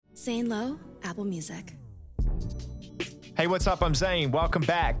Zane Lowe, Apple Music. Hey, what's up? I'm Zane. Welcome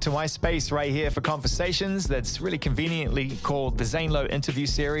back to my space right here for conversations that's really conveniently called the Zane Lowe Interview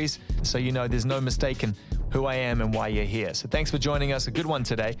Series. So you know there's no mistaking who I am and why you're here. So thanks for joining us. A good one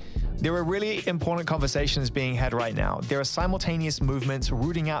today. There are really important conversations being had right now. There are simultaneous movements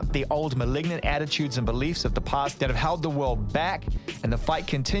rooting out the old malignant attitudes and beliefs of the past that have held the world back, and the fight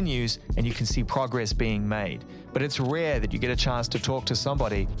continues, and you can see progress being made. But it's rare that you get a chance to talk to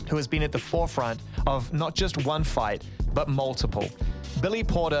somebody who has been at the forefront of not just one fight, but multiple. Billy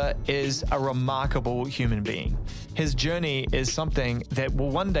Porter is a remarkable human being. His journey is something that will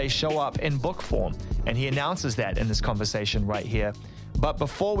one day show up in book form, and he announces that in this conversation right here. But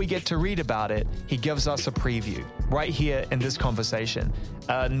before we get to read about it, he gives us a preview right here in this conversation.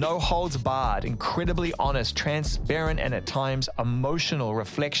 No holds barred, incredibly honest, transparent, and at times emotional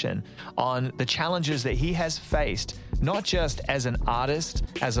reflection on the challenges that he has faced, not just as an artist,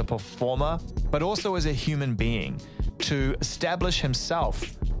 as a performer, but also as a human being, to establish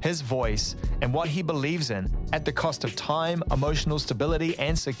himself, his voice, and what he believes in at the cost of time, emotional stability,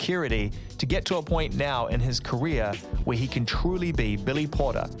 and security to get to a point now in his career where he can truly be Billy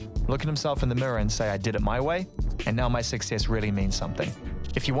Porter, look at himself in the mirror and say, I did it my way, and now my success really means something.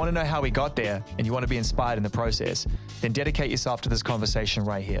 If you want to know how he got there and you want to be inspired in the process, then dedicate yourself to this conversation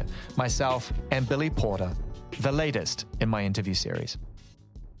right here. Myself and Billy Porter, the latest in my interview series.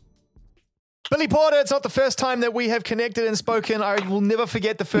 Billy Porter, it's not the first time that we have connected and spoken. I will never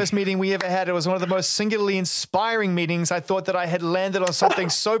forget the first meeting we ever had. It was one of the most singularly inspiring meetings. I thought that I had landed on something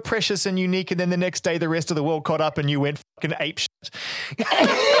so precious and unique, and then the next day the rest of the world caught up and you went fucking ape shit.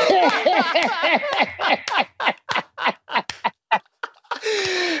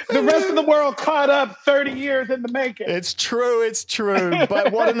 The rest of the world caught up 30 years in the making. It's true.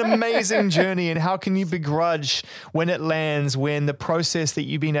 But what an amazing journey. And how can you begrudge when it lands, when the process that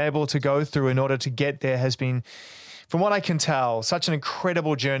you've been able to go through in order to get there has been, from what I can tell, such an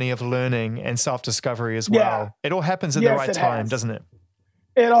incredible journey of learning and self-discovery as well. Yeah. It all happens at the right time, doesn't it?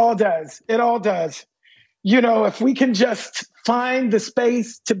 It all does. It all does. You know, if we can just find the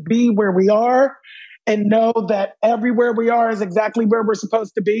space to be where we are and know that everywhere we are is exactly where we're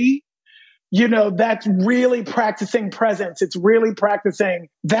supposed to be, you know, that's really practicing presence. It's really practicing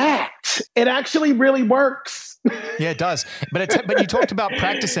that. It actually really works. Yeah, it does. But you talked about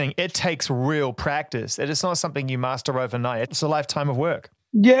practicing. It takes real practice. It is not something you master overnight. It's a lifetime of work.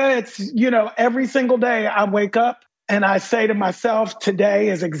 Yeah, it's, you know, every single day I wake up and I say to myself, today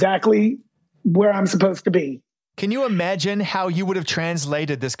is exactly where I'm supposed to be. Can you imagine how you would have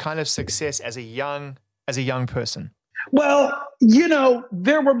translated this kind of success as a young person? Well, you know,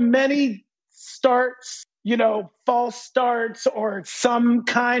 there were many starts, you know, false starts or some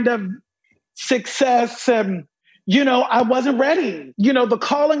kind of success. And, you know, I wasn't ready. You know, the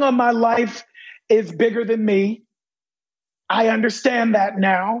calling on my life is bigger than me. I understand that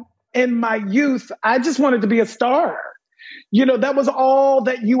now. In my youth, I just wanted to be a star. You know, that was all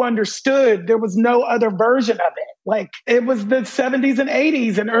that you understood. There was no other version of it. Like, it was the 70s and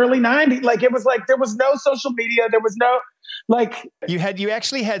 80s and early 90s. Like, it was like, there was no social media. There was no, like... You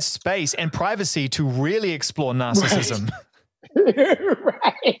actually had space and privacy to really explore narcissism.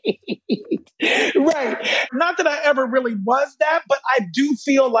 Right. Right. Not that I ever really was that, but I do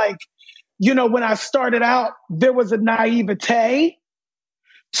feel like, you know, when I started out, there was a naivete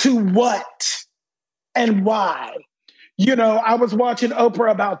to what and why. You know, I was watching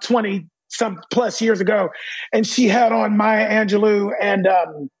Oprah about 20 some plus years ago, and she had on Maya Angelou and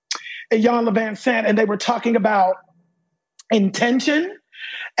Jan Van Sant, and they were talking about intention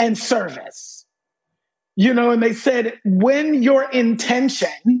and service. You know, and they said, when your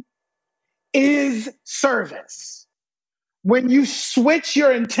intention is service, when you switch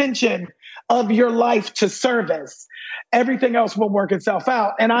your intention of your life to service, everything else will work itself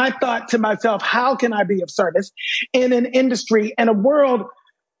out. And I thought to myself, how can I be of service in an industry and a world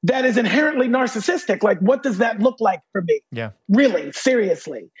that is inherently narcissistic? Like, what does that look like for me? Yeah. Really,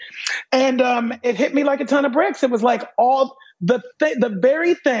 seriously. And it hit me like a ton of bricks. It was like all the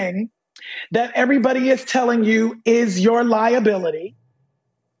very thing that everybody is telling you is your liability,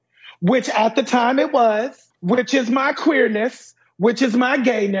 which at the time it was, which is my queerness, which is my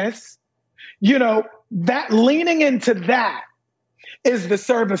gayness, you know, that leaning into that is the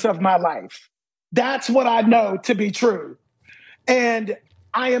service of my life. That's what I know to be true. And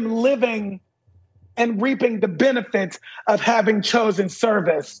I am living and reaping the benefits of having chosen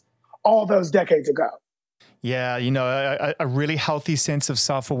service all those decades ago. Yeah, you know, a really healthy sense of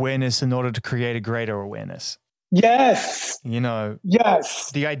self-awareness in order to create a greater awareness. Yes. You know,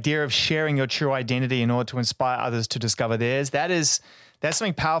 yes. The idea of sharing your true identity in order to inspire others to discover theirs, that is There's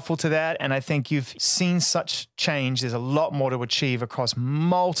something powerful to that. And I think you've seen such change. There's a lot more to achieve across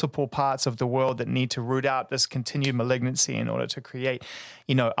multiple parts of the world that need to root out this continued malignancy in order to create,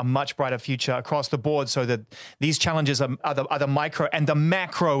 a much brighter future across the board, so that these challenges are the micro and the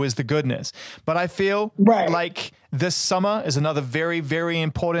macro is the goodness. But I feel like this summer is another very, very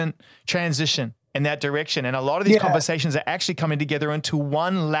important transition in that direction. And a lot of these conversations are actually coming together into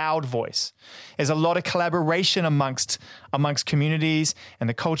one loud voice. There's a lot of collaboration amongst communities and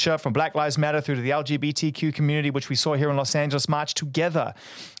the culture, from Black Lives Matter through to the LGBTQ community, which we saw here in Los Angeles march together.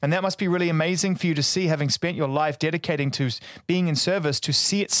 And that must be really amazing for you to see, having spent your life dedicating to being in service, to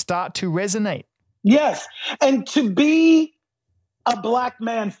see it start to resonate. Yes. And to be a Black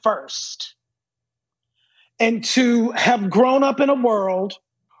man first, and to have grown up in a world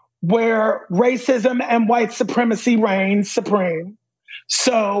where racism and white supremacy reigns supreme.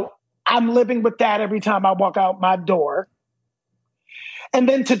 So I'm living with that every time I walk out my door. And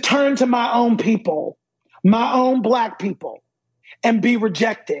then to turn to my own people, my own Black people, and be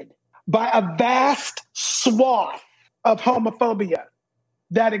rejected by a vast swath of homophobia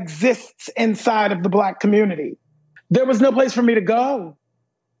that exists inside of the Black community. There was no place for me to go.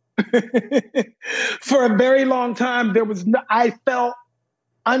 For a very long time, I felt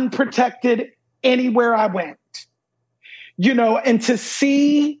unprotected anywhere I went, and to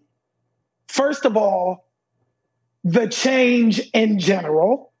see, first of all, the change in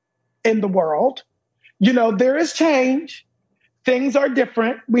general in the world. There is change. Things are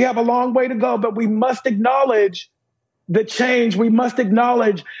different. We have a long way to go, but we must acknowledge the change. We must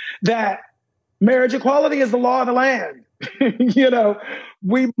acknowledge that marriage equality is the law of the land.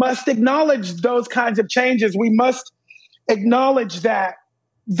 We must acknowledge those kinds of changes. We must acknowledge that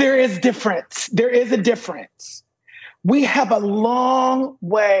there is difference. There is a difference. We have a long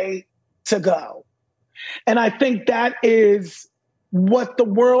way to go. And I think that is what the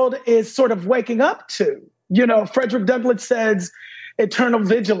world is sort of waking up to. Frederick Douglass says, eternal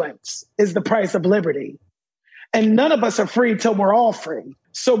vigilance is the price of liberty. And none of us are free till we're all free.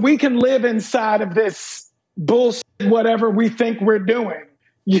 So we can live inside of this bullshit, whatever we think we're doing,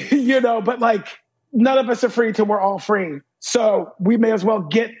 but none of us are free till we're all free. So we may as well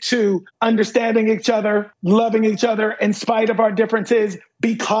get to understanding each other, loving each other in spite of our differences,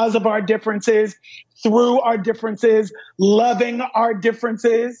 because of our differences, through our differences, loving our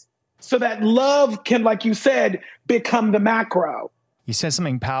differences, so that love can, like you said, become the macro. You said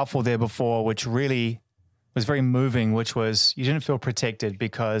something powerful there before, which really was very moving, which was you didn't feel protected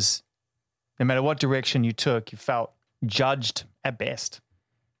because no matter what direction you took, you felt judged at best.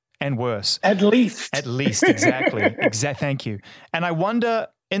 And worse. At least, exactly. Thank you. And I wonder,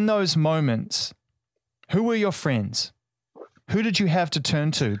 in those moments, who were your friends? Who did you have to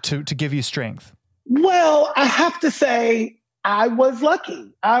turn to give you strength? Well, I have to say I was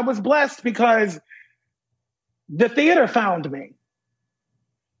lucky. I was blessed because the theater found me.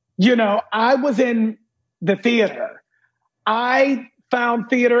 I was in the theater. I found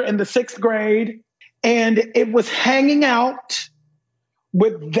theater in the 6th grade, and it was hanging out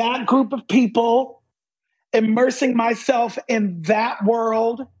with that group of people, immersing myself in that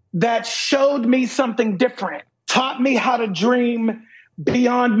world that showed me something different, taught me how to dream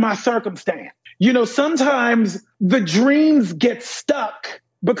beyond my circumstance. Sometimes the dreams get stuck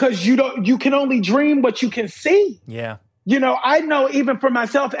because you can only dream what you can see. Yeah. I know even for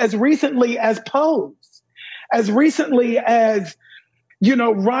myself, as recently as Pose, as recently as,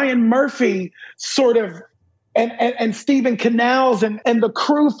 Ryan Murphy sort of and Stephen Canals and the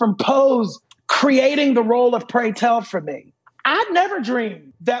crew from Pose creating the role of Pray Tell for me. I never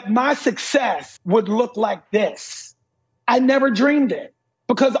dreamed that my success would look like this. I never dreamed it,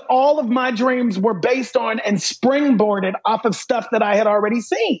 because all of my dreams were based on and springboarded off of stuff that I had already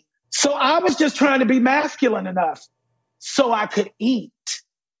seen. So I was just trying to be masculine enough so I could eat.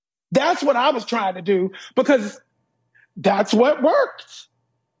 That's what I was trying to do, because that's what worked.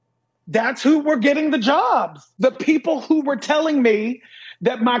 That's who were getting the jobs. The people who were telling me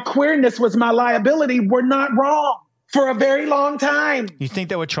that my queerness was my liability were not wrong for a very long time. You think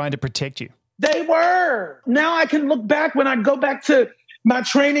they were trying to protect you? They were. Now I can look back, when I go back to my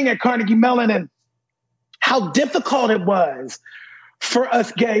training at Carnegie Mellon, and how difficult it was for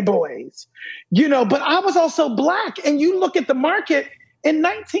us gay boys. But I was also Black. And you look at the market in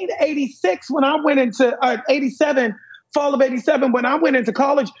 1986, when I went into 87, fall of 87, when I went into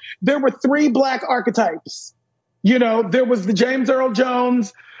college, there were 3 Black archetypes. There was the James Earl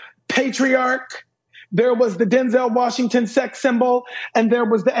Jones patriarch, there was the Denzel Washington sex symbol, and there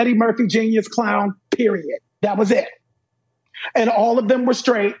was the Eddie Murphy genius clown, period. That was it. And all of them were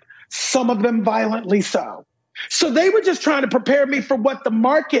straight, some of them violently so. So they were just trying to prepare me for what the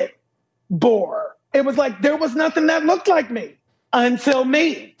market bore. It was like there was nothing that looked like me until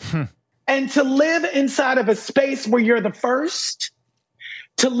me. And to live inside of a space where you're the first,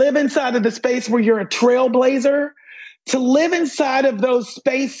 to live inside of the space where you're a trailblazer, to live inside of those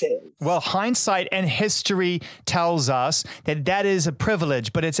spaces. Well, hindsight and history tells us that that is a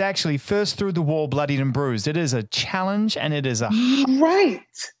privilege, but it's actually first through the wall, bloodied and bruised. It is a challenge and it is a... Right.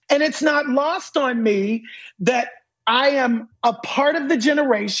 And it's not lost on me that I am a part of the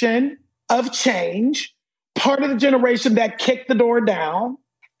generation of change, part of the generation that kicked the door down.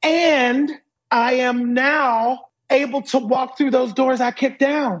 And I am now able to walk through those doors I kicked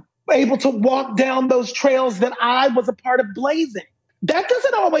down, able to walk down those trails that I was a part of blazing. That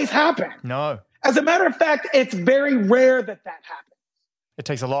doesn't always happen. No. As a matter of fact, it's very rare that happens. It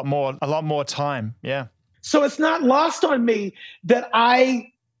takes a lot more time. Yeah. So it's not lost on me that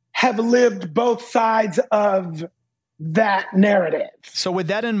I have lived both sides of that narrative. So with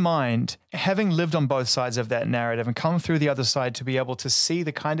that in mind, having lived on both sides of that narrative and come through the other side to be able to see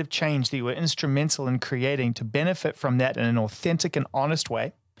the kind of change that you were instrumental in creating to benefit from that in an authentic and honest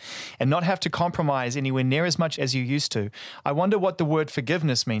way and not have to compromise anywhere near as much as you used to, I wonder what the word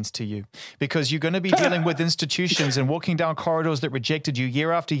forgiveness means to you, because you're going to be dealing with institutions and walking down corridors that rejected you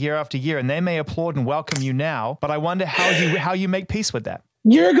year after year after year, and they may applaud and welcome you now, but I wonder how you make peace with that.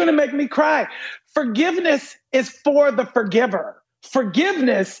 You're going to make me cry. Forgiveness is for the forgiver.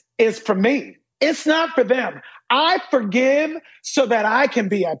 Forgiveness is for me. It's not for them. I forgive so that I can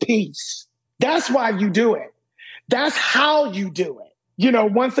be at peace. That's why you do it. That's how you do it. You know,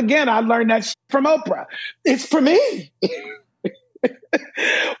 once again, I learned that from Oprah. It's for me.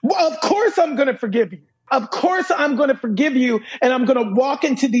 Well, of course I'm going to forgive you. Of course I'm going to forgive you. And I'm going to walk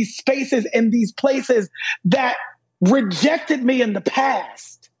into these spaces and these places that rejected me in the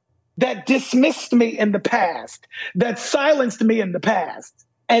past, that dismissed me in the past, that silenced me in the past.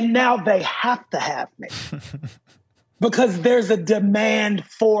 And now they have to have me because there's a demand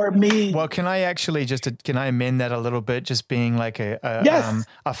for me. Well, can I amend that a little bit? Just being like yes.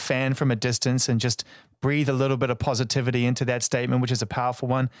 A fan from a distance and just breathe a little bit of positivity into that statement, which is a powerful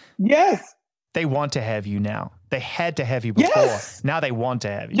one. Yes. They want to have you now. They had to have you before. Yes. Now they want to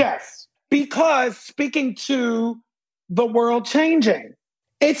have you. Yes. Because speaking to the world changing,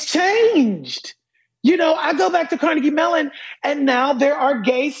 it's changed. You know, I go back to Carnegie Mellon and now there are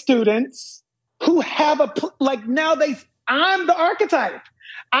gay students who have I'm the archetype.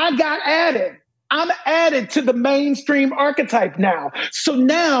 I got added. I'm added to the mainstream archetype now. So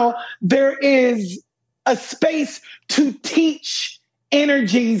now there is a space to teach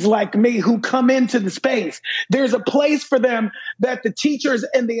energies like me who come into the space. There's a place for them that the teachers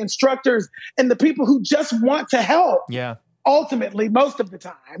and the instructors and the people who just want to help, ultimately, most of the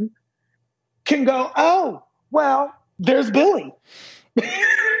time, can go, oh, well, there's Billy.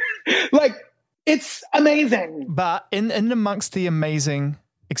 Like, it's amazing. But in amongst the amazing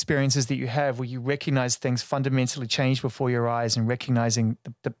experiences that you have where you recognize things fundamentally change before your eyes and recognizing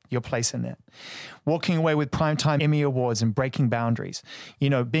your place in that, walking away with Primetime Emmy Awards and breaking boundaries, you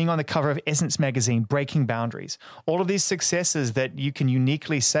know, being on the cover of Essence magazine, breaking boundaries, all of these successes that you can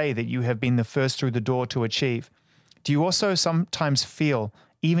uniquely say that you have been the first through the door to achieve. Do you also sometimes feel,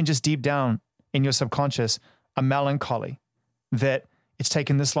 even just deep down in your subconscious, a melancholy that it's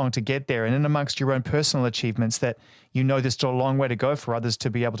taken this long to get there, and in amongst your own personal achievements that you know there's still a long way to go for others to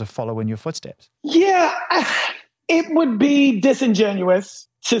be able to follow in your footsteps? Yeah, it would be disingenuous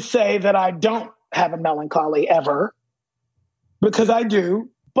to say that I don't have a melancholy ever, because I do,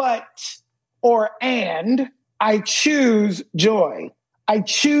 and I choose joy. I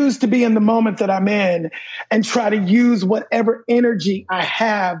choose to be in the moment that I'm in and try to use whatever energy I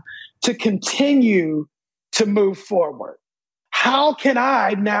have to continue to move forward. How can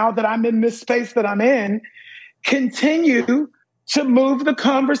I, now that I'm in this space that I'm in, continue to move the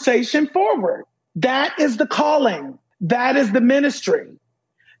conversation forward? That is the calling. That is the ministry.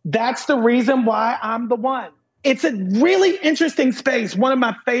 That's the reason why I'm the one. It's a really interesting space. One of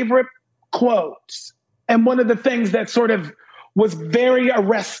my favorite quotes, and one of the things that sort of was very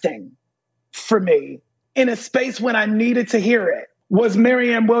arresting for me in a space when I needed to hear it, was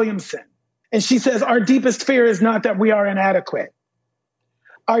Marianne Williamson. And she says, our deepest fear is not that we are inadequate.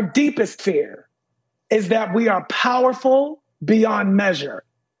 Our deepest fear is that we are powerful beyond measure.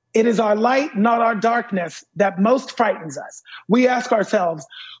 It is our light, not our darkness, that most frightens us. We ask ourselves,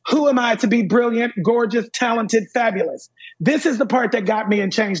 who am I to be brilliant, gorgeous, talented, fabulous? This is the part that got me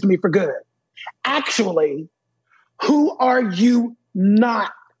and changed me for good. Actually, who are you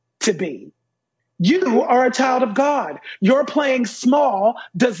not to be? You are a child of God. Your playing small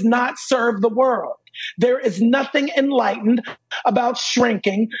does not serve the world. There is nothing enlightened about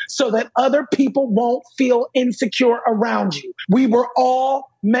shrinking so that other people won't feel insecure around you. We were all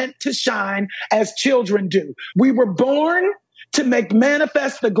meant to shine as children do. We were born to make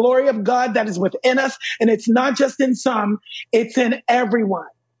manifest the glory of God that is within us. And it's not just in some, it's in everyone.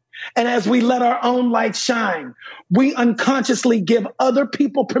 And as we let our own light shine, we unconsciously give other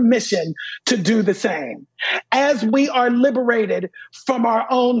people permission to do the same. As we are liberated from our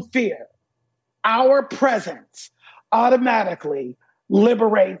own fear, our presence automatically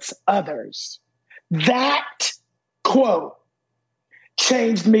liberates others. That quote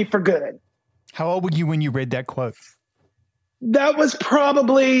changed me for good. How old were you when you read that quote? That was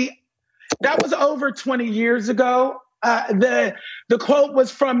over 20 years ago. The quote was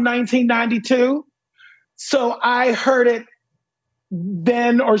from 1992. So I heard it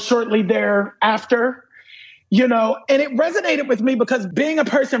then or shortly thereafter, and it resonated with me because being a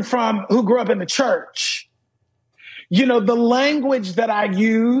person who grew up in the church, the language that I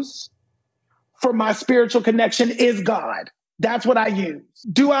use for my spiritual connection is God. That's what I use.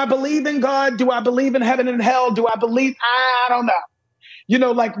 Do I believe in God? Do I believe in heaven and hell? I don't know.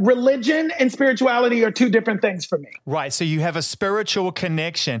 Like religion and spirituality are two different things for me. Right. So you have a spiritual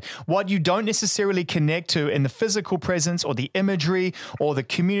connection. What you don't necessarily connect to in the physical presence or the imagery or the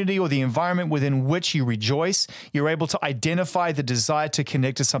community or the environment within which you rejoice, you're able to identify the desire to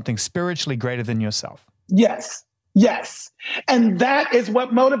connect to something spiritually greater than yourself. Yes. Yes. And that is what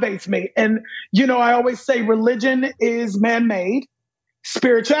motivates me. And, I always say religion is man-made.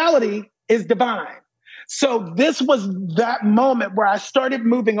 Spirituality is divine. So this was that moment where I started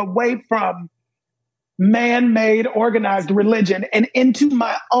moving away from man-made organized religion and into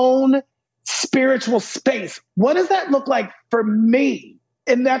my own spiritual space. What does that look like for me?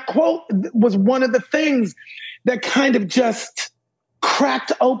 And that quote was one of the things that kind of just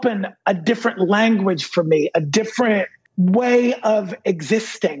cracked open a different language for me, a different way of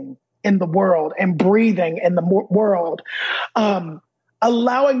existing in the world and breathing in the world,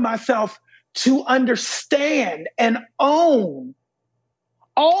 allowing myself to understand and own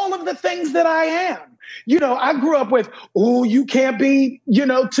all of the things that I am. I grew up with, you can't be,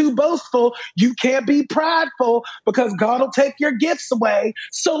 too boastful. You can't be prideful because God will take your gifts away.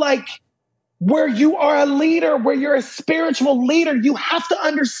 So where you are a leader, where you're a spiritual leader, you have to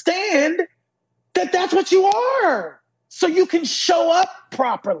understand that that's what you are so you can show up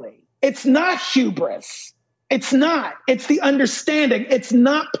properly. It's not hubris. It's not. It's the understanding. It's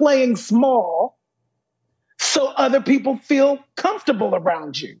not playing small so other people feel comfortable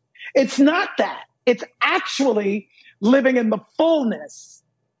around you. It's not that. It's actually living in the fullness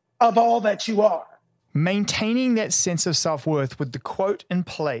of all that you are. Maintaining that sense of self-worth with the quote in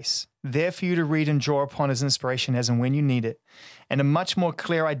place, there for you to read and draw upon as inspiration as and when you need it, and a much more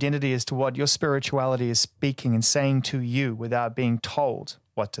clear identity as to what your spirituality is speaking and saying to you without being told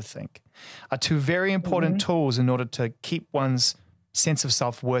what to think, are two very important tools in order to keep one's sense of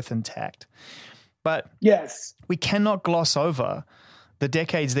self-worth intact. But yes, we cannot gloss over the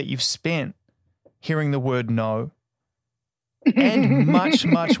decades that you've spent hearing the word no and much,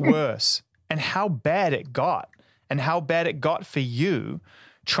 much worse, and how bad it got for you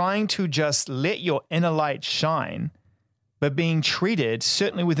trying to just let your inner light shine, but being treated,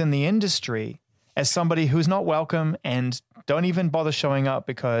 certainly within the industry, as somebody who's not welcome and don't even bother showing up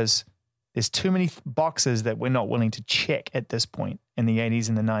because there's too many boxes that we're not willing to check at this point in the 80s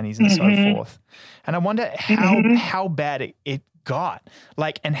and the 90s and so forth. And I wonder how bad it got,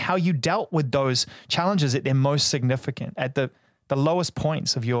 and how you dealt with those challenges at their most significant, at the lowest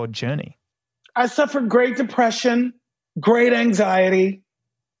points of your journey. I suffered great depression, great anxiety.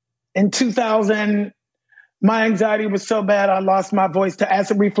 In 2000, my anxiety was so bad I lost my voice to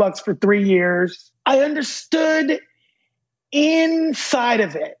acid reflux for 3 years. I understood inside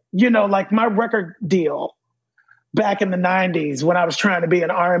of it, my record deal back in the 90s when I was trying to be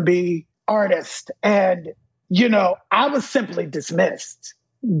an R&B artist. And, I was simply dismissed.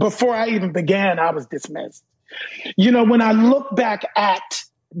 Before I even began, I was dismissed. When I look back at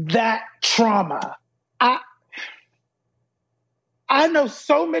that trauma, I know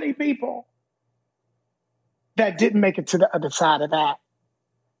so many people that didn't make it to the other side of that.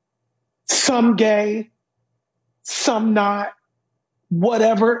 Some gay, some not,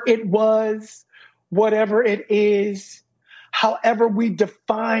 whatever it was, whatever it is, however we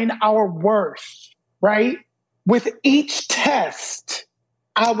define our worth, right? With each test,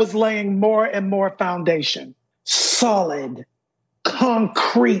 I was laying more and more foundation, solid,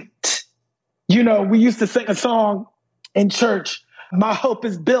 concrete. We used to sing a song in church, "My hope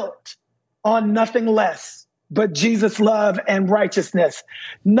is built on nothing less but Jesus' love and righteousness.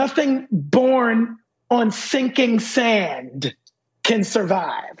 Nothing born on sinking sand can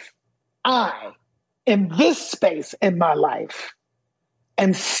survive. I, in this space in my life,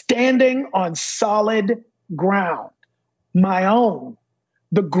 am standing on solid ground, my own,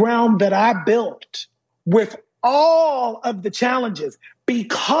 the ground that I built with all of the challenges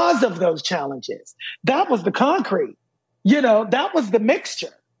because of those challenges. That was the concrete. That was the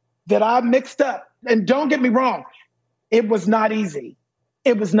mixture that I mixed up. And don't get me wrong, it was not easy.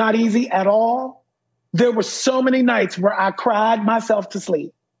 It was not easy at all. There were so many nights where I cried myself to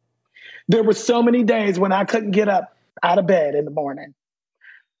sleep. There were so many days when I couldn't get up out of bed in the morning.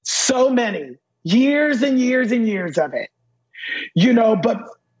 So many, years and years and years of it. But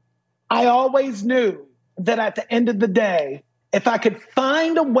I always knew that at the end of the day, if I could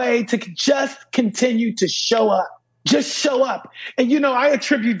find a way to just continue to show up, just show up. And, I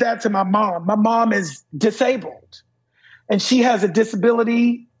attribute that to my mom. My mom is disabled, and she has a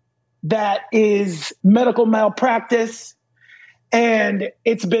disability that is medical malpractice, and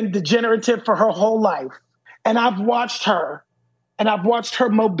it's been degenerative for her whole life. And I've watched her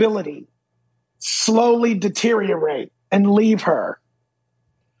mobility slowly deteriorate and leave her.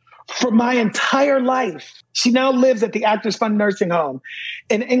 For my entire life, she now lives at the Actors Fund Nursing Home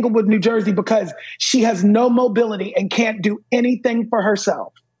in Englewood, New Jersey, because she has no mobility and can't do anything for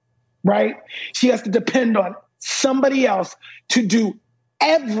herself, right? She has to depend on somebody else to do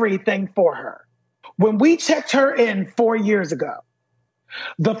everything for her. When we checked her in 4 years ago,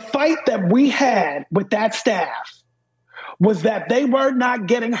 the fight that we had with that staff was that they were not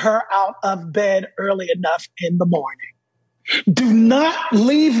getting her out of bed early enough in the morning. Do not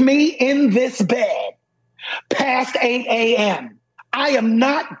leave me in this bed past 8 a.m. I am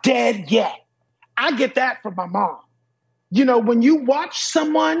not dead yet. I get that from my mom. When you watch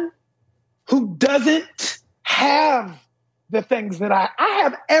someone who doesn't have the things that I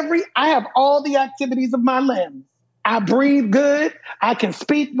have all the activities of my limbs. I breathe good. I can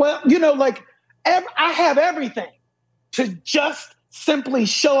speak well. I have everything to just simply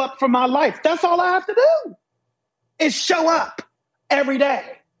show up for my life. That's all I have to do is show up every day.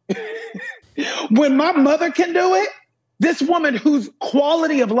 When my mother can do it, this woman whose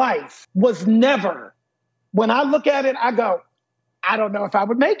quality of life was never, when I look at it, I go, I don't know if I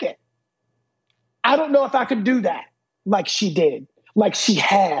would make it. I don't know if I could do that like she did, like she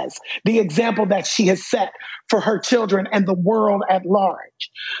has, the example that she has set for her children and the world at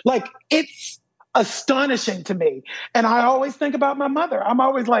large. It's astonishing to me. And I always think about my mother. I'm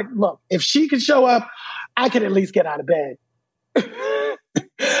always like, look, if she could show up, I could at least get out of bed.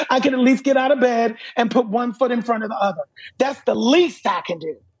 I can at least get out of bed and put one foot in front of the other. That's the least I can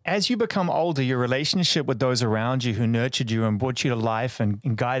do. As you become older, your relationship with those around you who nurtured you and brought you to life and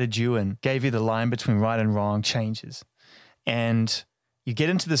guided you and gave you the line between right and wrong changes. And you get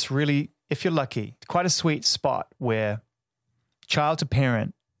into this really, if you're lucky, quite a sweet spot where child to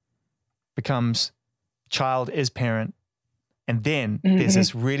parent becomes child is parent. And then there's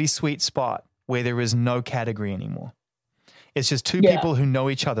this really sweet spot where there is no category anymore. It's just two people who know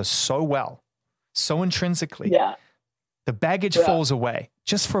each other so well, so intrinsically. Yeah. The baggage falls away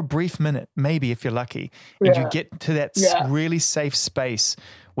just for a brief minute, maybe if you're lucky. And you get to that really safe space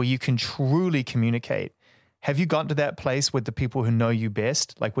where you can truly communicate. Have you gotten to that place with the people who know you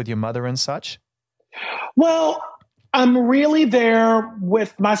best, like with your mother and such? Well, I'm really there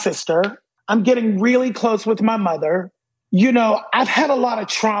with my sister. I'm getting really close with my mother. I've had a lot of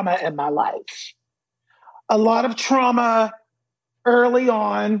trauma in my life. A lot of trauma early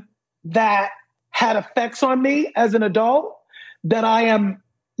on that had effects on me as an adult that I am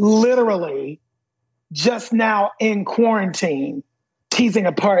literally just now in quarantine, teasing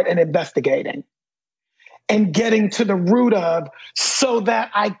apart and investigating and getting to the root of so that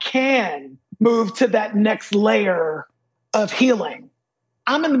I can move to that next layer of healing.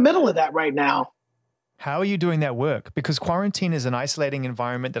 I'm in the middle of that right now. How are you doing that work? Because quarantine is an isolating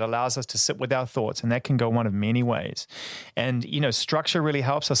environment that allows us to sit with our thoughts, and that can go one of many ways. And, structure really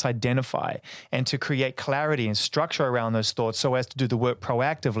helps us identify and to create clarity and structure around those thoughts so as to do the work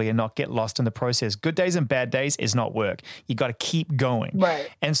proactively and not get lost in the process. Good days and bad days is not work. You got to keep going. Right.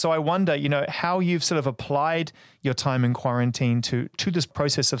 And so I wonder, how you've sort of applied your time in quarantine to this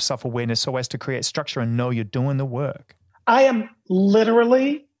process of self-awareness so as to create structure and know you're doing the work. I am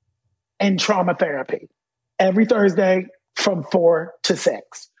literally in trauma therapy every Thursday from 4 to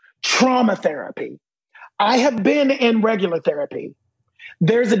 6. Trauma therapy. I have been in regular therapy.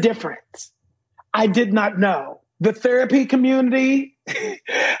 There's a difference. I did not know. The therapy community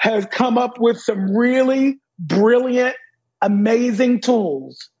has come up with some really brilliant, amazing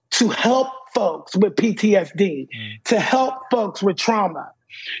tools to help folks with PTSD, to help folks with trauma,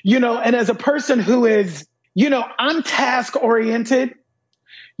 and as a person who is, I'm task oriented,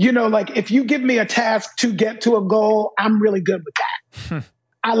 like if you give me a task to get to a goal, I'm really good with that.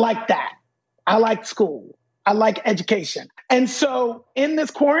 I like that. I like school. I like education. And so in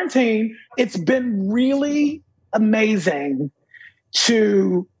this quarantine, it's been really amazing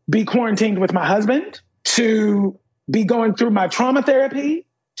to be quarantined with my husband, to be going through my trauma therapy,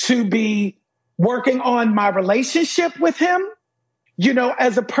 to be working on my relationship with him,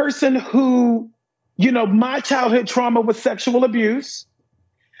 as a person who, my childhood trauma was sexual abuse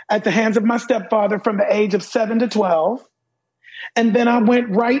at the hands of my stepfather from the age of 7 to 12. And then I went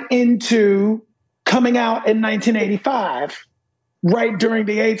right into coming out in 1985, right during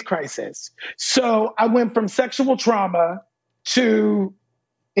the AIDS crisis. So I went from sexual trauma to,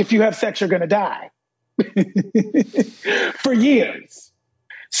 if you have sex, you're going to die for years.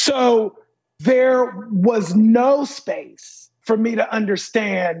 So there was no space for me to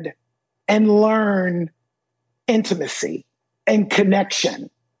understand and learn intimacy and connection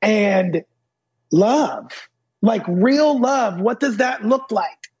and love, like real love. What does that look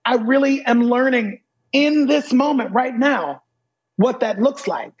like? I really am learning in this moment right now what that looks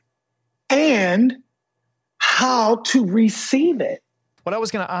like and how to receive it. What I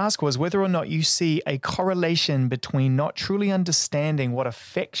was going to ask was whether or not you see a correlation between not truly understanding what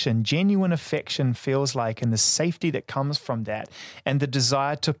affection, genuine affection feels like and the safety that comes from that and the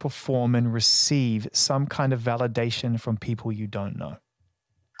desire to perform and receive some kind of validation from people you don't know.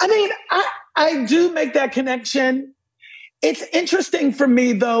 I mean, I do make that connection. It's interesting for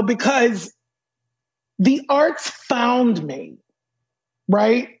me, though, because the arts found me,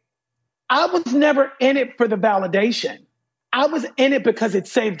 right? I was never in it for the validation. I was in it because it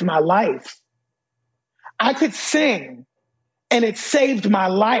saved my life. I could sing, and it saved my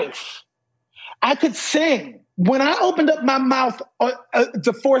life. I could sing. When I opened up my mouth at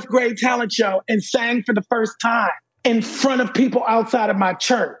the 4th grade talent show and sang for the first time in front of people outside of my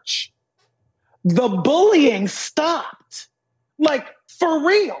church, the bullying stopped. Like, for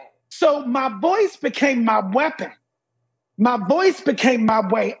real. So my voice became my weapon. My voice became my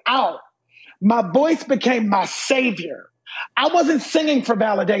way out. My voice became my savior. I wasn't singing for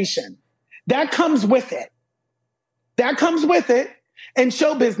validation. That comes with it. That comes with it. In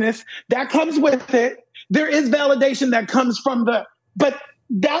show business, that comes with it. There is validation that comes from but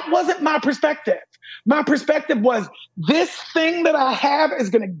that wasn't my perspective. My perspective was, this thing that I have is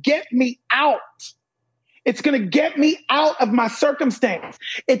going to get me out. It's going to get me out of my circumstance.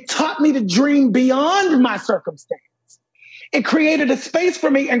 It taught me to dream beyond my circumstance. It created a space for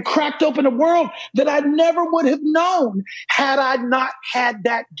me and cracked open a world that I never would have known had I not had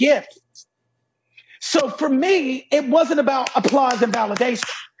that gift. So for me, it wasn't about applause and validation.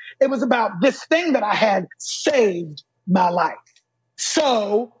 It was about this thing that I had saved my life.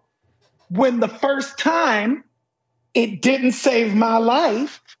 So when the first time it didn't save my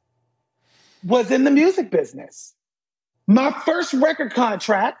life was in the music business. My first record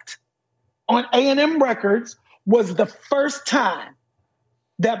contract on A&M Records was the first time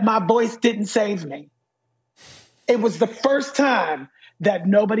that my voice didn't save me. It was the first time that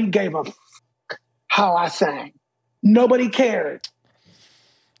nobody gave a f*** how I sang. Nobody cared.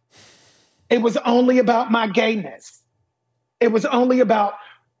 It was only about my gayness. It was only about,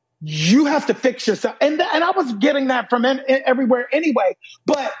 you have to fix yourself. And I was getting that from everywhere anyway.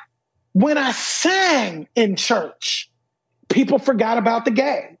 But when I sang in church, people forgot about the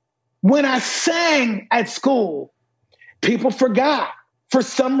gay. When I sang at school, people forgot. For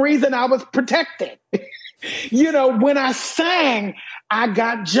some reason, I was protected. When I sang, I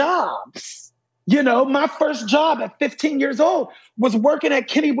got jobs. My first job at 15 years old was working at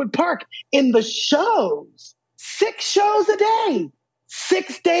Kennywood Park in the shows. 6 shows a day,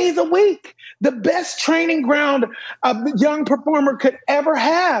 6 days a week. The best training ground a young performer could ever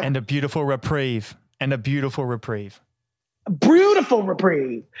have. And a beautiful reprieve. Beautiful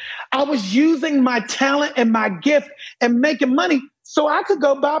reprieve. I was using my talent and my gift and making money so I could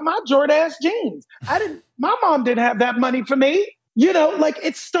go buy my Jordache jeans. My mom didn't have that money for me.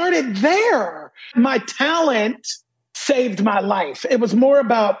 It started there. My talent saved my life. It was more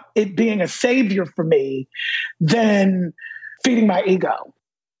about it being a savior for me than feeding my ego,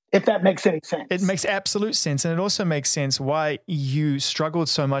 if that makes any sense. It makes absolute sense. And it also makes sense why you struggled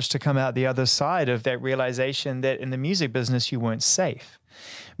so much to come out the other side of that realization that in the music business, you weren't safe.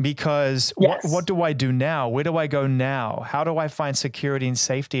 Because yes. What do I do now? Where do I go now? How do I find security and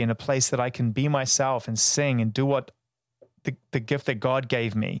safety in a place that I can be myself and sing and do what the gift that God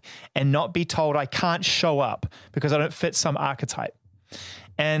gave me and not be told I can't show up because I don't fit some archetype?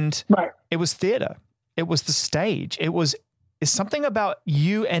 And Right. it was theater. It was the stage. It's something about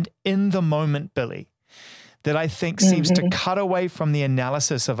you and in the moment, Billy, that I think seems to cut away from the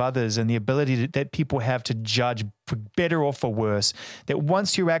analysis of others and the ability that people have to judge for better or for worse. That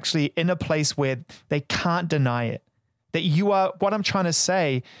once you're actually in a place where they can't deny it, that you are, what I'm trying to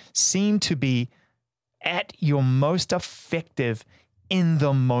say, seem to be at your most effective in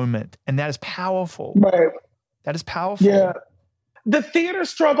the moment. And that is powerful. Right. That is powerful. Yeah. The theater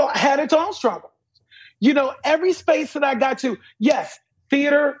struggle had its own struggle. You know, every space that I got to, yes,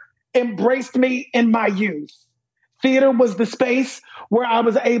 theater embraced me in my youth. Theater was the space where I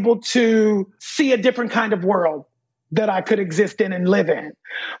was able to see a different kind of world that I could exist in and live in.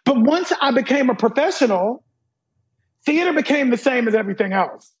 But once I became a professional, theater became the same as everything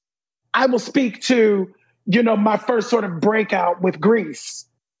else. I will speak to, you know, my first sort of breakout with Grease.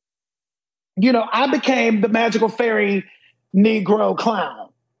 You know, I became the magical fairy Negro clown.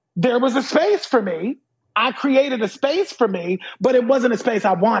 There was a space for me. I created a space for me, but it wasn't a space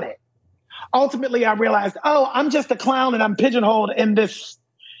I wanted. Ultimately, I realized, oh, I'm just a clown and I'm pigeonholed in this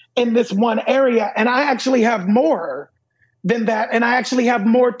one area. And I actually have more than that. And I actually have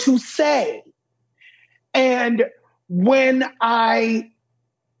more to say. And when I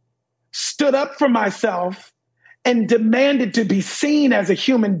stood up for myself and demanded to be seen as a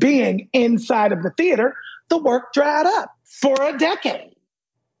human being inside of the theater, the work dried up for a decade.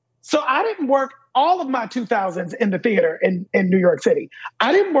 So I didn't work all of my 2000s in the theater in New York City.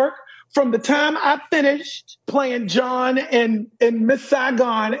 I didn't work from the time I finished playing John in Miss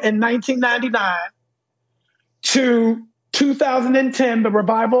Saigon in 1999 to 2010,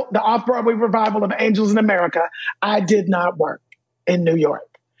 the off-Broadway revival of Angels in America. I did not work in New York.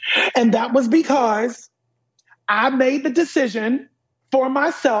 And that was because I made the decision for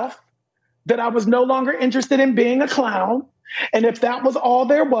myself that I was no longer interested in being a clown. And if that was all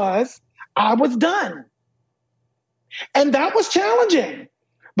there was, I was done. And that was challenging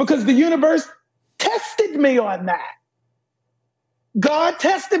because the universe tested me on that. God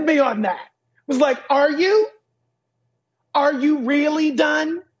tested me on that. It was like, are you really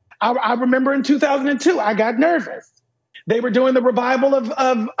done? I remember in 2002, I got nervous. They were doing the revival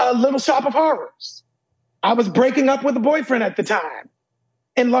of Little Shop of Horrors. I was breaking up with a boyfriend at the time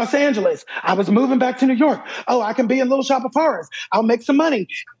in Los Angeles. I was moving back to New York. Oh, I can be in Little Shop of Horrors. I'll make some money.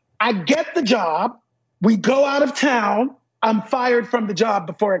 I get the job. We go out of town. I'm fired from the job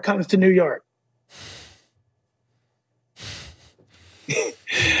before it comes to New York.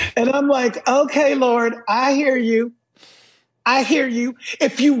 And I'm like, okay, Lord, I hear you. I hear you.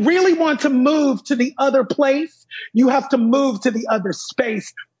 If you really want to move to the other place, you have to move to the other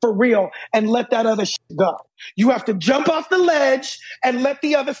space for real and let that other shit go. You have to jump off the ledge and let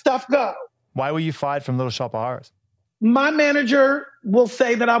the other stuff go. Why were you fired from Little Shop of Horrors? My manager will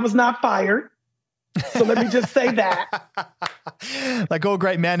say that I was not fired. So let me just say that. Like all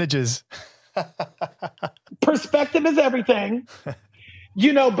great managers. Perspective is everything.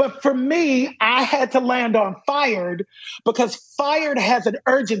 You know, but for me, I had to land on fired because fired has an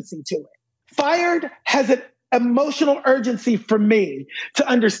urgency to it. Fired has an emotional urgency for me to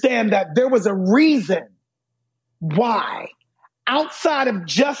understand that there was a reason why, outside of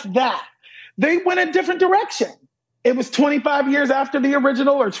just that, they went a different direction. It was 25 years after the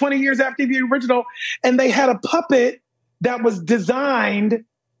original or 20 years after the original, and they had a puppet that was designed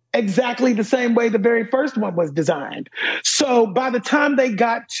exactly the same way the very first one was designed. So by the time they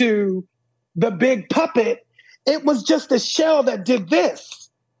got to the big puppet, it was just a shell that did this.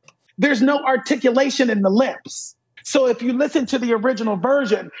 There's no articulation in the lips. So if you listen to the original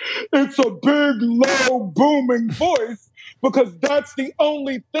version, it's a big, low, booming voice because that's the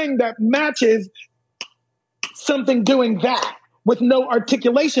only thing that matches something doing that with no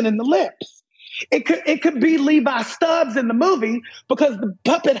articulation in the lips. It could be Levi Stubbs in the movie because the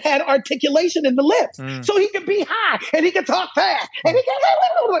puppet had articulation in the lips. So he could be high and he could talk fast and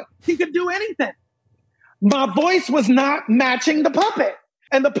he could do anything. My voice was not matching the puppet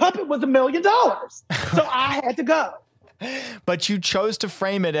and the puppet was $1 million. So I had to go. But you chose to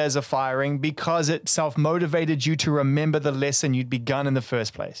frame it as a firing because it self-motivated you to remember the lesson you'd begun in the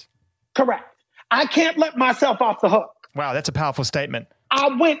first place. Correct. I can't let myself off the hook. Wow, that's a powerful statement. I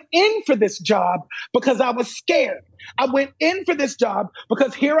went in for this job because I was scared. I went in for this job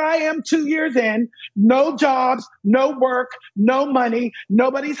because here I am 2 years in, no jobs, no work, no money,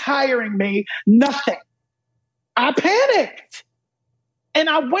 nobody's hiring me, nothing. I panicked. And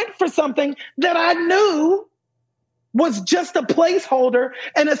I went for something that I knew was just a placeholder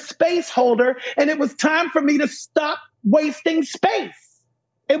and a space holder. And it was time for me to stop wasting space.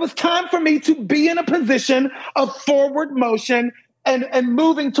 It was time for me to be in a position of forward motion and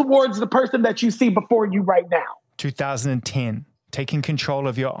moving towards the person that you see before you right now. 2010, taking control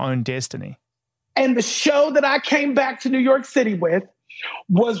of your own destiny. And the show that I came back to New York City with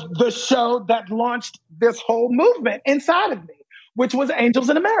was the show that launched this whole movement inside of me, which was Angels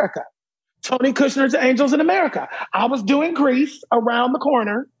in America. Tony Kushner's Angels in America. I was doing Grease around the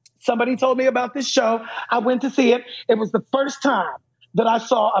corner. Somebody told me about this show. I went to see it. It was the first time that I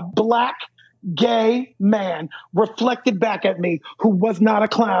saw a Black gay man reflected back at me who was not a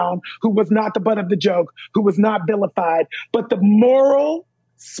clown, who was not the butt of the joke, who was not vilified, but the moral,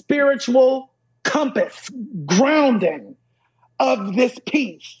 spiritual compass, grounding of this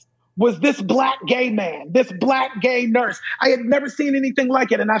piece was this Black gay man, this Black gay nurse. I had never seen anything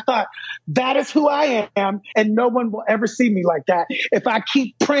like it. And I thought, that is who I am. And no one will ever see me like that if I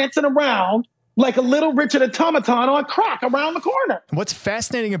keep prancing around like a little Richard automaton on crack around the corner. What's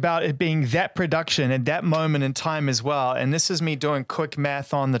fascinating about it being that production at that moment in time as well, and this is me doing quick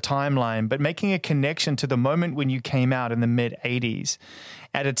math on the timeline, but making a connection to the moment when you came out in the mid-'80s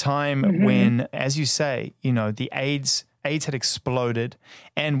at a time when, as you say, you know, the AIDS had exploded.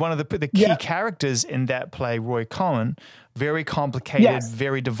 And one of the key characters in that play, Roy Cohn, very complicated,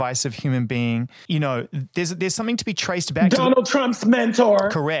 very divisive human being. You know, there's something to be traced back Donald Trump's mentor.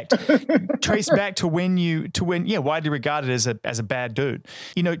 Correct. Traced back to when widely regarded as a bad dude.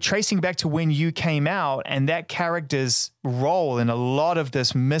 You know, tracing back to when you came out and that character's role in a lot of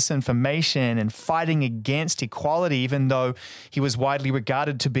this misinformation and fighting against equality, even though he was widely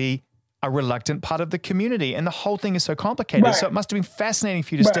regarded to be a reluctant part of the community. And the whole thing is so complicated. Right. So it must have been fascinating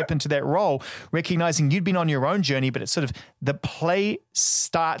for you to step into that role, recognizing you'd been on your own journey, but it's sort of the play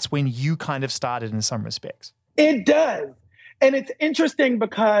starts when you kind of started in some respects. It does. And it's interesting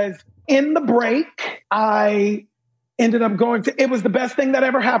because in the break, I ended up it was the best thing that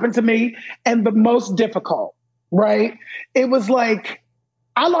ever happened to me and the most difficult, right? It was like,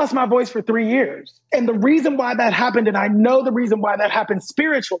 I lost my voice for 3 years. And the reason why that happened, and I know the reason why that happened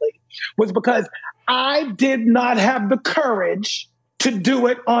spiritually, was because I did not have the courage to do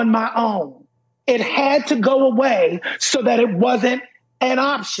it on my own. It had to go away so that it wasn't an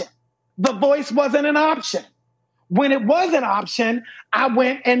option. The voice wasn't an option. When it was an option, I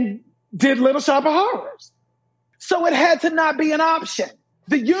went and did Little Shop of Horrors. So it had to not be an option.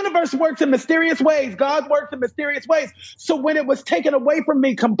 The universe works in mysterious ways. God works in mysterious ways. So when it was taken away from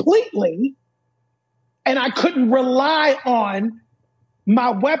me completely, and I couldn't rely on my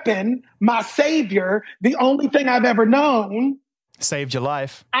weapon, my savior, the only thing I've ever known. Saved your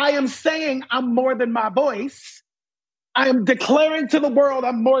life. I am saying I'm more than my voice. I am declaring to the world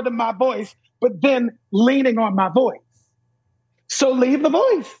I'm more than my voice, but then leaning on my voice. So leave the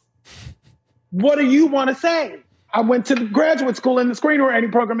voice. What do you want to say? I went to the graduate school in the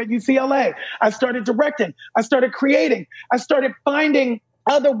screenwriting program at UCLA. I started directing. I started creating. I started finding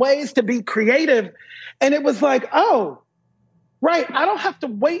other ways to be creative. And it was like, oh, right, I don't have to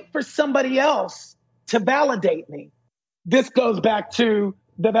wait for somebody else to validate me. This goes back to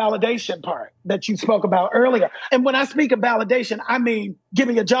the validation part that you spoke about earlier. And when I speak of validation, I mean, give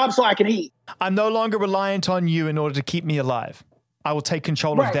me a job so I can eat. I'm no longer reliant on you in order to keep me alive. I will take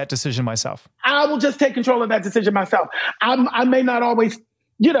control of that decision myself. I will just take control of that decision myself. I may not always,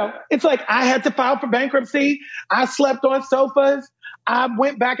 it's like I had to file for bankruptcy. I slept on sofas. I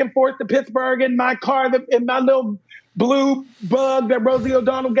went back and forth to Pittsburgh in my car, in my little blue Bug that Rosie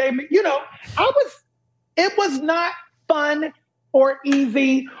O'Donnell gave me. It was not fun or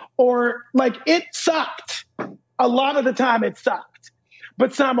easy or it sucked. A lot of the time it sucked.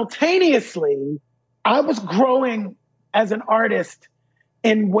 But simultaneously, I was growing as an artist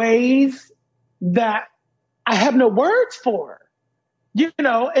in ways that I have no words for,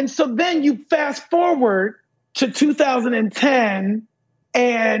 And so then you fast forward to 2010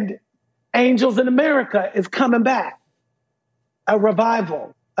 and Angels in America is coming back. A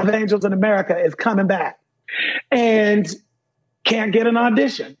revival of Angels in America is coming back and can't get an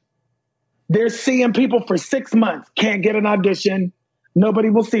audition. They're seeing people for 6 months, can't get an audition. Nobody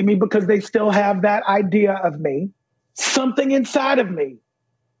will see me because they still have that idea of me. Something inside of me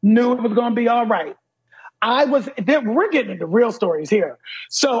knew it was going to be all right. We're getting into real stories here.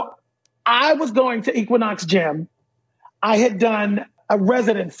 So I was going to Equinox Gym. I had done a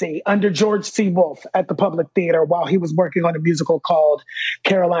residency under George C. Wolfe at the Public Theater while he was working on a musical called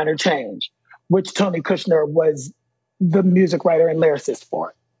Carolina Change, which Tony Kushner was the music writer and lyricist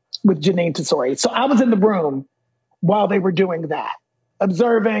for, with Janine Tesori. So I was in the room while they were doing that,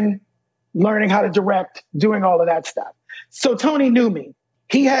 observing, learning how to direct, doing all of that stuff. So Tony knew me.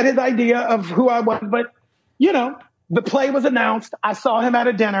 He had his idea of who I was, but, the play was announced. I saw him at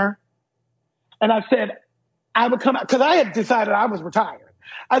a dinner and I said, I would come out, because I had decided I was retired.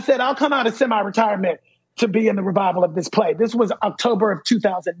 I said, I'll come out of semi-retirement to be in the revival of this play. This was October of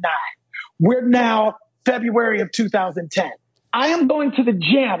 2009. We're now February of 2010. I am going to the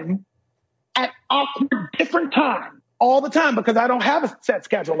gym at awkward different time all the time because I don't have a set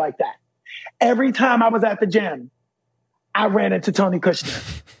schedule like that. Every time I was at the gym, I ran into Tony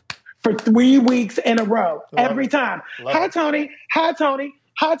Kushner for 3 weeks in a row. Every time. Hi, Tony. Hi, Tony.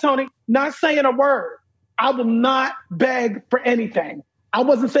 Hi, Tony. Not saying a word. I will not beg for anything. I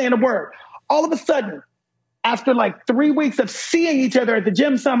wasn't saying a word. All of a sudden, after like 3 weeks of seeing each other at the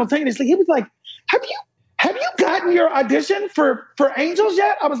gym simultaneously, he was like, have you gotten your audition for Angels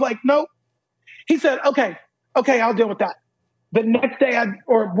yet? I was like, nope. He said, okay, I'll deal with that. The next day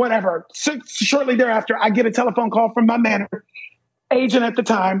or whatever, shortly thereafter, I get a telephone call from my manager, agent at the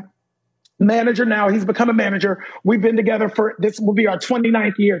time, manager now. He's become a manager. We've been together this will be our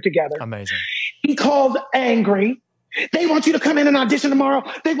 29th year together. Amazing. He calls angry. They want you to come in and audition tomorrow.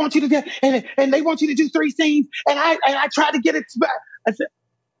 They want you to get, and they want you to do 3 scenes. And I tried to get it. I said,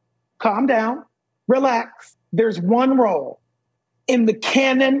 calm down, relax. There's one role in the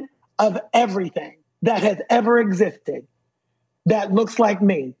canon of everything that has ever existed that looks like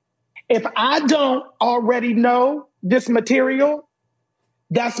me. If I don't already know this material,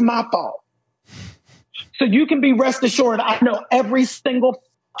 that's my fault. So you can be rest assured I know every single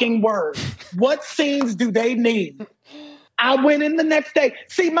fucking word. What scenes do they need? I went in the next day.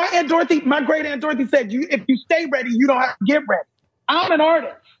 See, my great Aunt Dorothy said, if you stay ready, you don't have to get ready. I'm an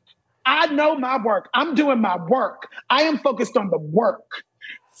artist. I know my work. I'm doing my work. I am focused on the work.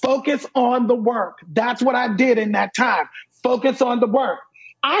 Focus on the work. That's what I did in that time. Focus on the work.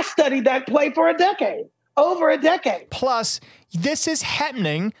 I studied that play for over a decade. Plus, this is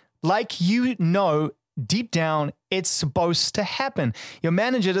happening like deep down it's supposed to happen. Your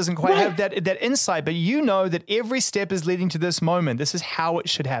manager doesn't quite have that insight, but you know that every step is leading to this moment. This is how it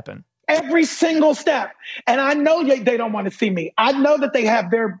should happen. Every single step. And I know they don't want to see me. I know that they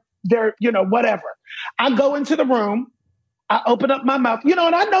have their whatever. I go into the room. I open up my mouth, and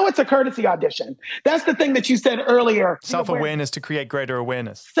I know it's a courtesy audition. That's the thing that you said earlier. Self-awareness to create greater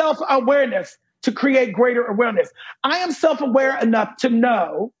awareness. Self-awareness to create greater awareness. I am self-aware enough to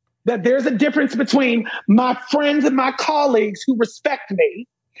know that there's a difference between my friends and my colleagues who respect me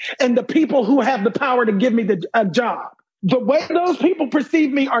and the people who have the power to give me a job. The way those people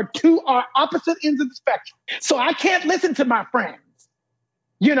perceive me are opposite ends of the spectrum. So I can't listen to my friends,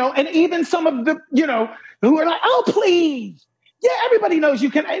 and even some of the, who are like, oh, please. Yeah, everybody knows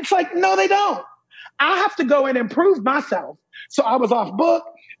you can. It's like, no, they don't. I have to go and improve myself. So I was off book.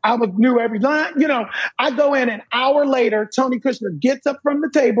 I knew every line. I go in an hour later, Tony Kushner gets up from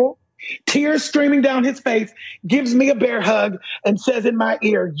the table, tears streaming down his face, gives me a bear hug and says in my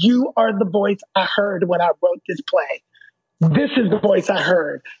ear, you are the voice I heard when I wrote this play. This is the voice I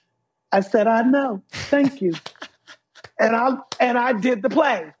heard. I said, I know. Thank you. And I did the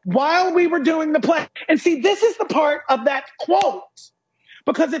play while we were doing the play. And see, this is the part of that quote,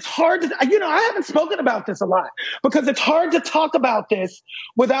 because it's hard to, I haven't spoken about this a lot, because it's hard to talk about this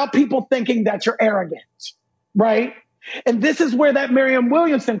without people thinking that you're arrogant, right? And this is where that Marianne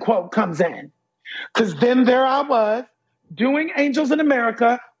Williamson quote comes in. Because then there I was doing Angels in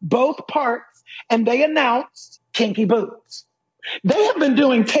America, both parts, and they announced Kinky Boots. They have been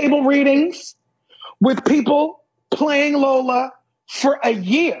doing table readings with people playing Lola for a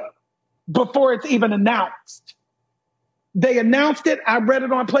year before it's even announced. They announced it. I read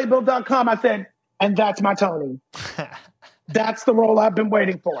it on Playbill.com. I said, and that's my Tony. That's the role I've been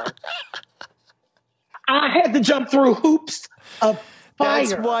waiting for. I had to jump through hoops of fire.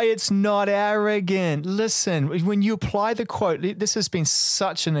 That's why it's not arrogant. Listen, when you apply the quote, this has been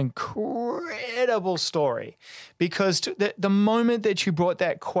such an incredible story, because the moment that you brought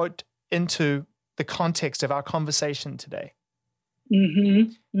that quote into the context of our conversation today,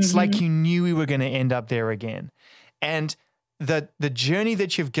 it's like you knew we were going to end up there again. And the journey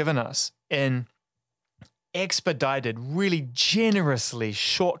that you've given us in expedited, really generously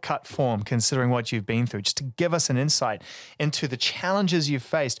shortcut form, considering what you've been through, just to give us an insight into the challenges you've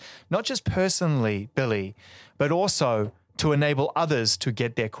faced, not just personally, Billy, but also to enable others to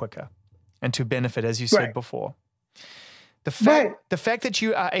get there quicker and to benefit, as you said before. The fact that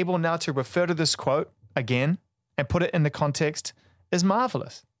you are able now to refer to this quote again and put it in the context is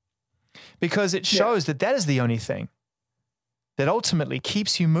marvelous, because it shows that is the only thing that ultimately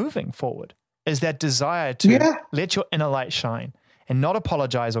keeps you moving forward, is that desire to let your inner light shine and not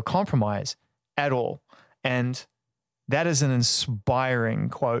apologize or compromise at all. And that is an inspiring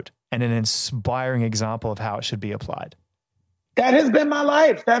quote and an inspiring example of how it should be applied. That has been my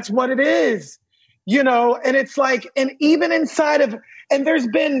life. That's what it is. And it's like, and even inside of, and there's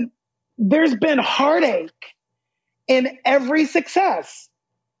been heartache in every success.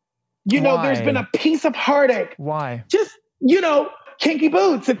 Why? There's been a piece of heartache. Why? Just, kinky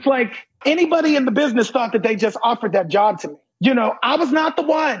boots. It's like anybody in the business thought that they just offered that job to me. I was not the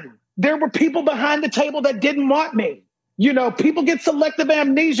one. There were people behind the table that didn't want me. People get selective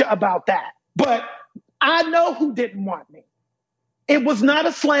amnesia about that. But I know who didn't want me. It was not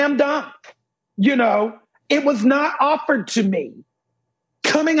a slam dunk. It was not offered to me.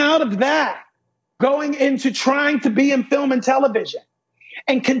 Coming out of that, going into trying to be in film and television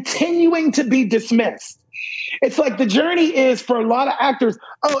and continuing to be dismissed. It's like the journey is for a lot of actors,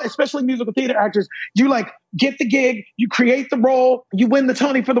 especially musical theater actors, you get the gig, you create the role, you win the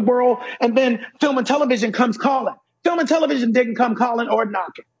Tony for the role, and then film and television comes calling. Film and television didn't come calling or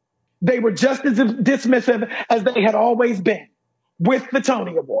knocking. They were just as dismissive as they had always been with the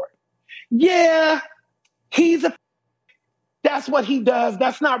Tony Award. Yeah, that's what he does.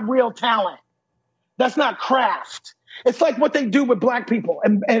 That's not real talent. That's not craft. It's like what they do with Black people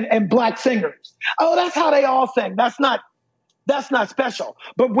and Black singers. Oh, that's how they all sing. That's not special.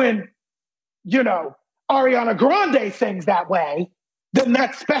 But when, Ariana Grande sings that way, then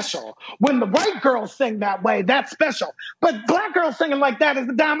that's special. When the white girls sing that way, that's special. But Black girls singing like that is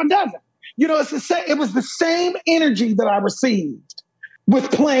a dime a dozen. It was the same energy that I received with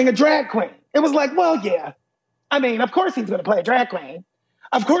playing a drag queen. It was like, well, yeah. I mean, of course he's going to play a drag queen.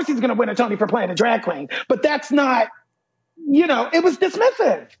 Of course he's going to win a Tony for playing a drag queen. But that's not, it was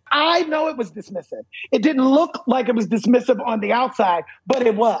dismissive. I know it was dismissive. It didn't look like it was dismissive on the outside, but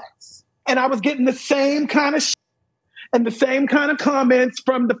it was. And I was getting the same kind of and the same kind of comments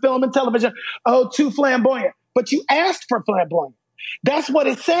from the film and television. Oh, too flamboyant. But you asked for flamboyant. That's what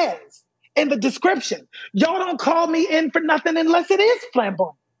it says in the description. Y'all don't call me in for nothing unless it is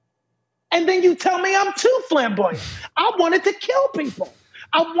flamboyant. And then you tell me I'm too flamboyant. I wanted to kill people.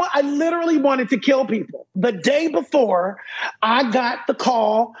 I literally wanted to kill people. The day before I got the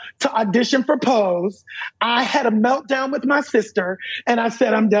call to audition for Pose, I had a meltdown with my sister and I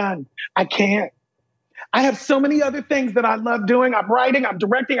said, I'm done. I can't. I have so many other things that I love doing. I'm writing, I'm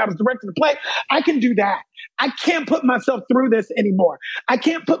directing, I was directing the play. I can do that. I can't put myself through this anymore. I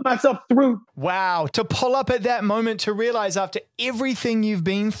can't put myself through. Wow. To pull up at that moment, to realize after everything you've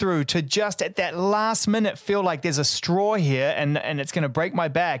been through, to just at that last minute feel like there's a straw here and it's going to break my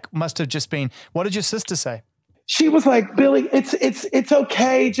back, must have just been, what did your sister say? She was like, Billy, it's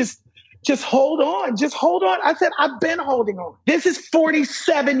okay. Just hold on. Just hold on. I said, I've been holding on. This is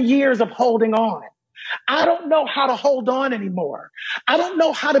 47 years of holding on. I don't know how to hold on anymore. I don't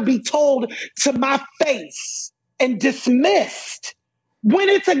know how to be told to my face and dismissed when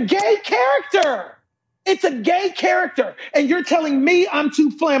it's a gay character. It's a gay character. And you're telling me I'm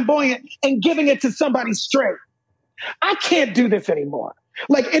too flamboyant and giving it to somebody straight. I can't do this anymore.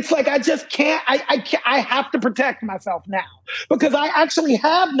 It's like I just can't. I have to protect myself now because I actually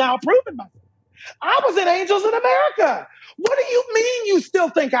have now proven myself. I was in Angels in America. What do you mean you still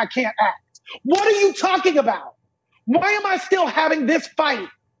think I can't act? What are you talking about? Why am I still having this fight?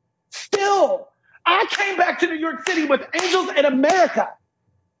 Still, I came back to New York City with Angels in America.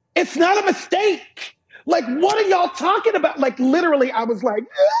 It's not a mistake. What are y'all talking about? Literally, I was like,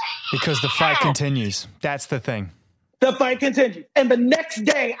 because the fight continues. That's the thing. The fight continues. And the next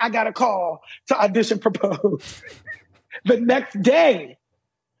day, I got a call to audition for Pose. The next day,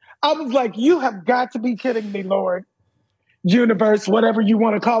 I was like, you have got to be kidding me, Lord. Universe, whatever you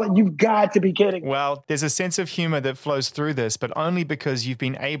want to call it, you've got to be kidding. Well, there's a sense of humor that flows through this, but only because you've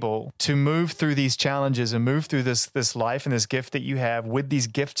been able to move through these challenges and move through this life and this gift that you have with these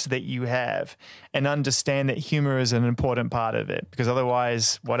gifts that you have and understand that humor is an important part of it. Because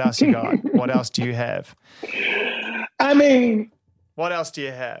otherwise, what else you got? What else do you have? I mean, what else do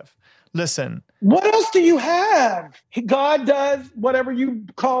you have? Listen. What else do you have? God does, whatever you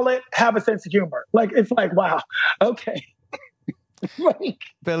call it, have a sense of humor. It's like, wow, okay.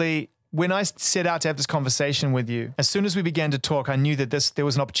 Billy, when I set out to have this conversation with you, as soon as we began to talk, I knew that there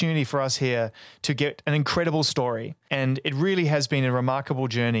was an opportunity for us here to get an incredible story. And it really has been a remarkable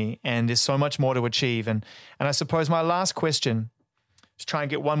journey and there's so much more to achieve. And I suppose my last question, to try and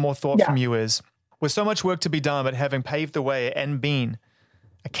get one more thought from you is, with so much work to be done, but having paved the way and been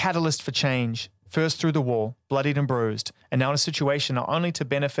a catalyst for change, first through the wall, bloodied and bruised, and now in a situation not only to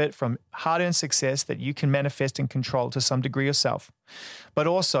benefit from hard-earned success that you can manifest and control to some degree yourself, but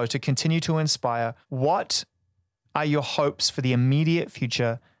also to continue to inspire. What are your hopes for the immediate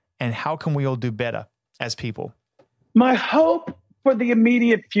future, and how can we all do better as people? My hope for the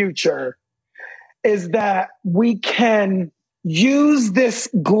immediate future is that we can use this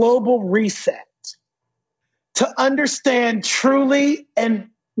global reset to understand truly and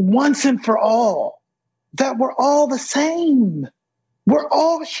once and for all that we're all the same. We're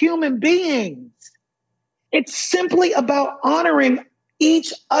all human beings. It's simply about honoring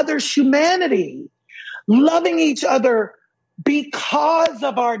each other's humanity, loving each other because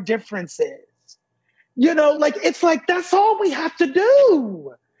of our differences. It's like, that's all we have to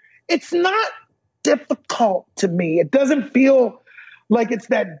do. It's not difficult to me. It doesn't feel like it's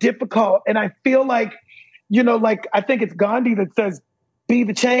that difficult. And I feel like, I think it's Gandhi that says, be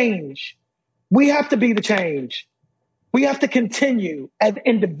the change. We have to be the change. We have to continue as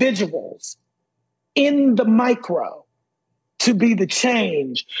individuals in the micro to be the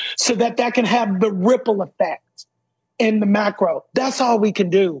change so that can have the ripple effect in the macro. That's all we can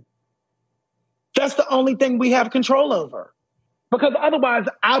do. That's the only thing we have control over. Because otherwise,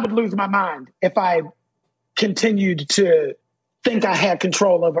 I would lose my mind if I continued to think I had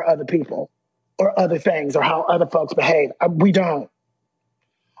control over other people or other things or how other folks behave. We don't.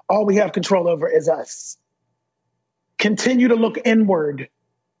 All we have control over is us. Continue to look inward.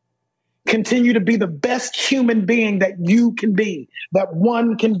 Continue to be the best human being that you can be, that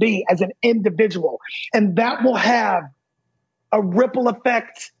one can be as an individual. And that will have a ripple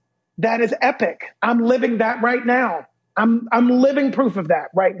effect that is epic. I'm living that right now. I'm living proof of that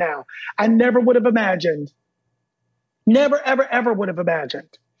right now. I never would have imagined, never, ever, ever would have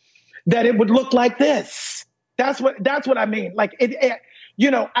imagined that it would look like this. That's what I mean. Like,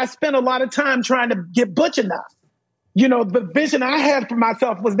 I spent a lot of time trying to get butch enough. The vision I had for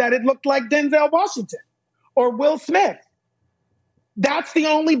myself was that it looked like Denzel Washington or Will Smith. That's the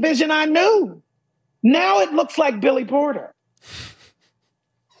only vision I knew. Now it looks like Billy Porter.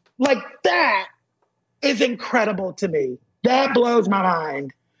 Like, that is incredible to me. That blows my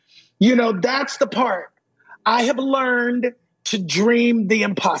mind. That's the part. I have learned to dream the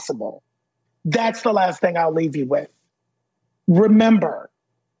impossible. That's the last thing I'll leave you with. Remember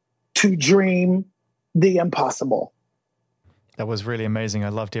to dream the impossible. That was really amazing. I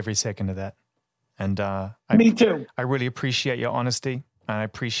loved every second of that. And me too. I really appreciate your honesty, and I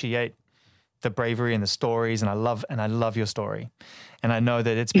appreciate the bravery and the stories, and I love your story. And I know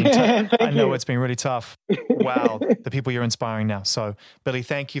that it's been it's been really tough. Wow, the people you're inspiring now. So, Billy,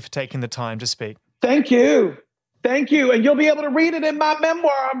 thank you for taking the time to speak. Thank you. Thank you. And you'll be able to read it in my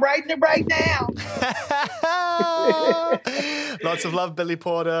memoir. I'm writing it right now. Lots of love, Billy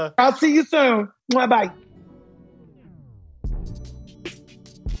Porter. I'll see you soon. Bye-bye.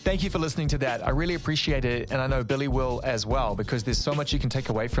 Thank you for listening to that. I really appreciate it. And I know Billy will as well, because there's so much you can take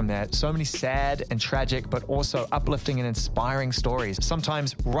away from that. So many sad and tragic, but also uplifting and inspiring stories,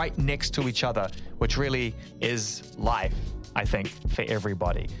 sometimes right next to each other, which really is life, I think, for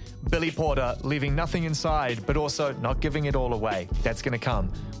everybody. Billy Porter leaving nothing inside, but also not giving it all away. That's going to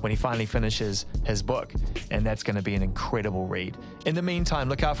come when he finally finishes his book, and that's going to be an incredible read. In the meantime,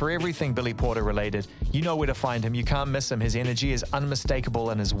 look out for everything Billy Porter related. You know where to find him. You can't miss him. His energy is unmistakable,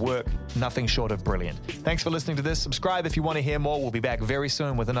 and his work, nothing short of brilliant. Thanks for listening to this. Subscribe if you want to hear more. We'll be back very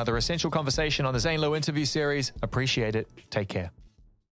soon with another essential conversation on the Zane Lowe interview series. Appreciate it. Take care.